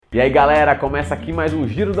E aí galera, começa aqui mais um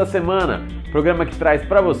Giro da Semana, programa que traz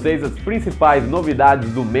para vocês as principais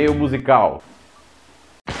novidades do meio musical.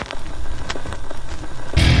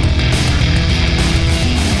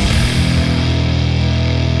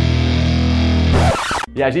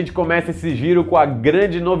 E a gente começa esse giro com a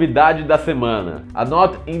grande novidade da semana. A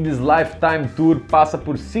Not In This Lifetime Tour passa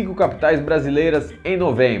por 5 capitais brasileiras em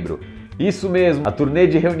novembro. Isso mesmo, a turnê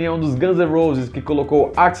de reunião dos Guns N' Roses, que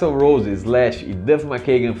colocou Axl Rose, Slash e Duff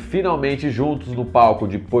McKagan finalmente juntos no palco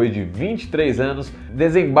depois de 23 anos,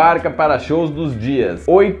 desembarca para shows nos dias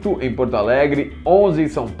 8 em Porto Alegre, 11 em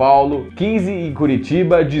São Paulo, 15 em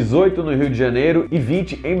Curitiba, 18 no Rio de Janeiro e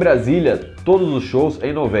 20 em Brasília, todos os shows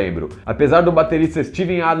em novembro. Apesar do baterista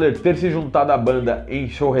Steven Adler ter se juntado à banda em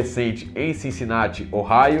show recente em Cincinnati,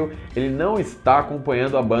 Ohio, ele não está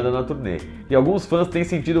acompanhando a banda na turnê. E alguns fãs têm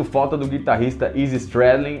sentido falta do guitarrista Izzy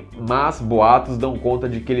Stradlin, mas boatos dão conta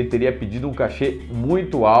de que ele teria pedido um cachê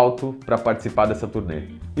muito alto para participar dessa turnê.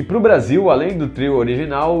 E para o Brasil, além do trio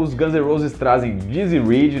original, os Guns N' Roses trazem Dizzy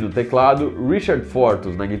Reed no teclado, Richard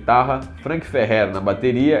Fortus na guitarra, Frank Ferrer na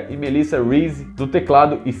bateria e Melissa Reese no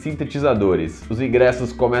teclado e sintetizadores. Os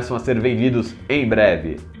ingressos começam a ser vendidos em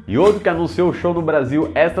breve. E outro que anunciou o show no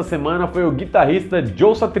Brasil esta semana foi o guitarrista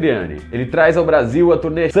Joe Satriani. Ele traz ao Brasil a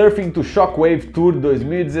turnê Surfing to Shockwave Tour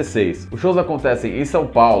 2016. Os shows acontecem em São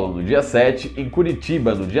Paulo no dia 7, em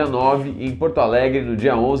Curitiba no dia 9 e em Porto Alegre no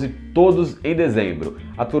dia 11, todos em dezembro.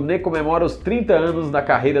 A turnê comemora os 30 anos da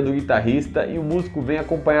carreira do guitarrista e o músico vem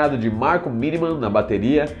acompanhado de Marco Miniman na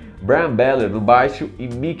bateria, Brian Beller no baixo e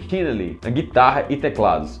Mick Kinnelly na guitarra e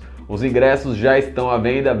teclados. Os ingressos já estão à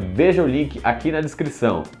venda, veja o link aqui na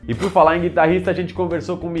descrição. E por falar em guitarrista, a gente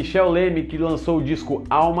conversou com Michel Leme, que lançou o disco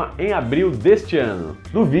Alma em abril deste ano.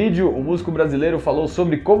 No vídeo, o músico brasileiro falou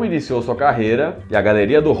sobre como iniciou sua carreira, e a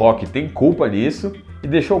galeria do rock tem culpa nisso, e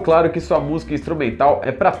deixou claro que sua música instrumental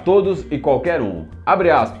é para todos e qualquer um. Abre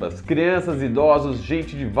aspas, crianças, idosos,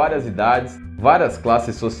 gente de várias idades, várias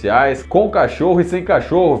classes sociais, com cachorro e sem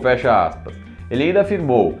cachorro, fecha aspas. Ele ainda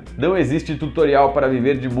afirmou, não existe tutorial para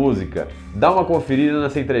viver de música. Dá uma conferida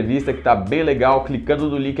nessa entrevista que tá bem legal clicando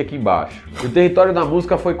no link aqui embaixo. E o Território da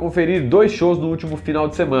Música foi conferir 2 shows no último final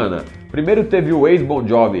de semana. Primeiro teve o ex-Bon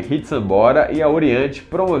Jovi Hit Sambora e a Oriente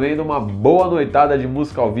promovendo uma boa noitada de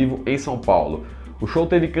música ao vivo em São Paulo. O show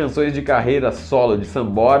teve canções de carreira solo de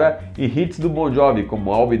Sambora e hits do Bon Jovi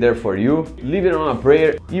como I'll Be There For You, Living On A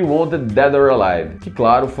Prayer e Wanted Dead or Alive, que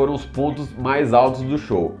claro foram os pontos mais altos do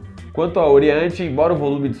show. Quanto a Oriente, embora o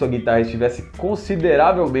volume de sua guitarra estivesse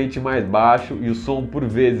consideravelmente mais baixo e o som por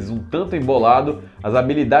vezes um tanto embolado, as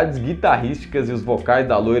habilidades guitarrísticas e os vocais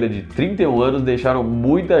da loira de 31 anos deixaram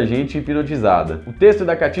muita gente hipnotizada. O texto é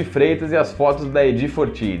da Cati Freitas e as fotos da Edi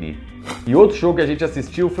Fortini. E outro show que a gente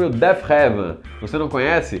assistiu foi o Death Heaven. Você não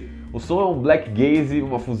conhece? O som é um black gaze,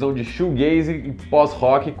 uma fusão de shoegaze e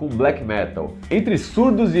pós-rock com black metal. Entre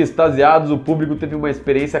surdos e extasiados, o público teve uma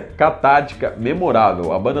experiência catártica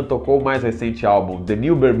memorável. A banda tocou o mais recente álbum, The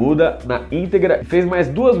New Bermuda, na íntegra e fez mais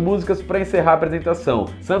 2 músicas para encerrar a apresentação,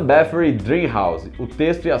 Sam Baffery e Dream House. O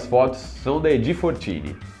texto e as fotos são da Edi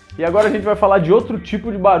Fortini. E agora a gente vai falar de outro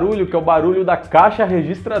tipo de barulho, que é o barulho da caixa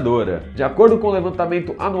registradora. De acordo com o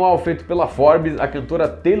levantamento anual feito pela Forbes, a cantora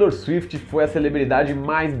Taylor Swift foi a celebridade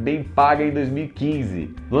mais bem paga em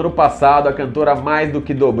 2015. No ano passado, a cantora mais do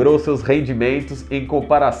que dobrou seus rendimentos em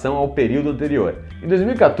comparação ao período anterior. Em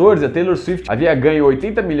 2014, a Taylor Swift havia ganho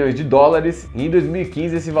 80 milhões de dólares e em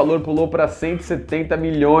 2015 esse valor pulou para 170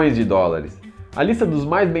 milhões de dólares. A lista dos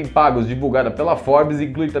mais bem pagos divulgada pela Forbes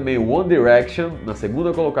inclui também One Direction, na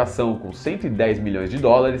segunda colocação com 110 milhões de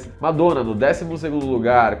dólares, Madonna no 12º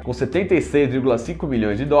lugar com 76,5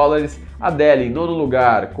 milhões de dólares, Adele em 9º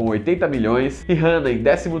lugar com 80 milhões, Rihanna em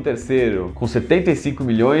 13º com 75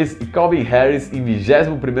 milhões e Calvin Harris em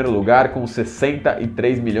 21º lugar com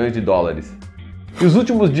 63 milhões de dólares. E os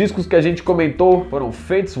últimos discos que a gente comentou foram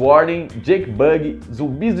Fates Warning, Jake Bugg,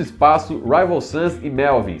 Zumbis do Espaço, Rival Sons e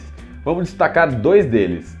Melvins. Vamos destacar 2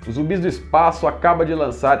 deles. O Zumbis do Espaço acaba de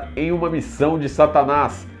lançar Em Uma Missão de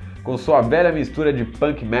Satanás, com sua velha mistura de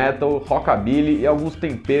punk metal, rockabilly e alguns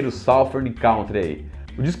temperos southern country aí.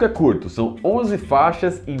 O disco é curto, são 11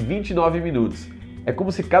 faixas em 29 minutos. É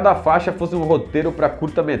como se cada faixa fosse um roteiro para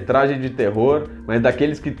curta-metragem de terror, mas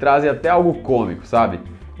daqueles que trazem até algo cômico, sabe?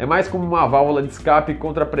 É mais como uma válvula de escape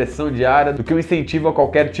contra a pressão diária do que um incentivo a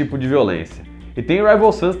qualquer tipo de violência. E tem o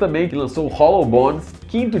Rival Sons também, que lançou Hollow Bones,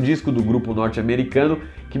 5º disco do grupo norte-americano,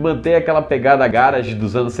 que mantém aquela pegada garage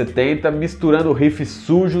dos anos 70, misturando riffs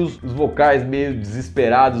sujos, os vocais meio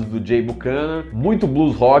desesperados do Jay Buchanan, muito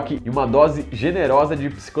blues rock e uma dose generosa de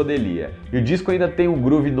psicodelia. E o disco ainda tem um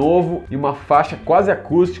groove novo e uma faixa quase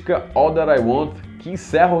acústica, All That I Want, que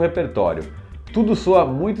encerra o repertório. Tudo soa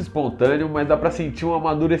muito espontâneo, mas dá pra sentir um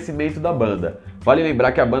amadurecimento da banda. Vale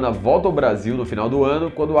lembrar que a banda volta ao Brasil no final do ano,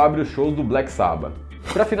 quando abre os shows do Black Sabbath.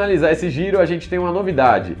 Para finalizar esse giro, a gente tem uma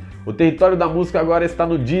novidade. O Território da Música agora está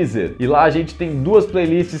no Deezer, e lá a gente tem duas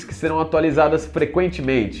playlists que serão atualizadas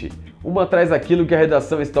frequentemente. Uma traz aquilo que a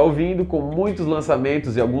redação está ouvindo, com muitos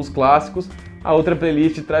lançamentos e alguns clássicos. A outra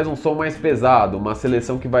playlist traz um som mais pesado, uma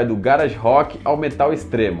seleção que vai do garage rock ao metal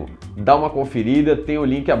extremo. Dá uma conferida, tem o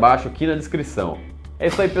link abaixo aqui na descrição. É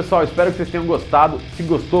isso aí, pessoal, espero que vocês tenham gostado. Se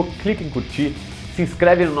gostou, clique em curtir, se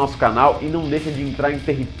inscreve no nosso canal e não deixa de entrar em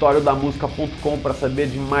territoriodamusica.com para saber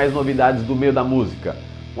de mais novidades do meio da música.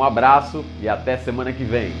 Um abraço e até semana que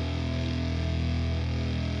vem.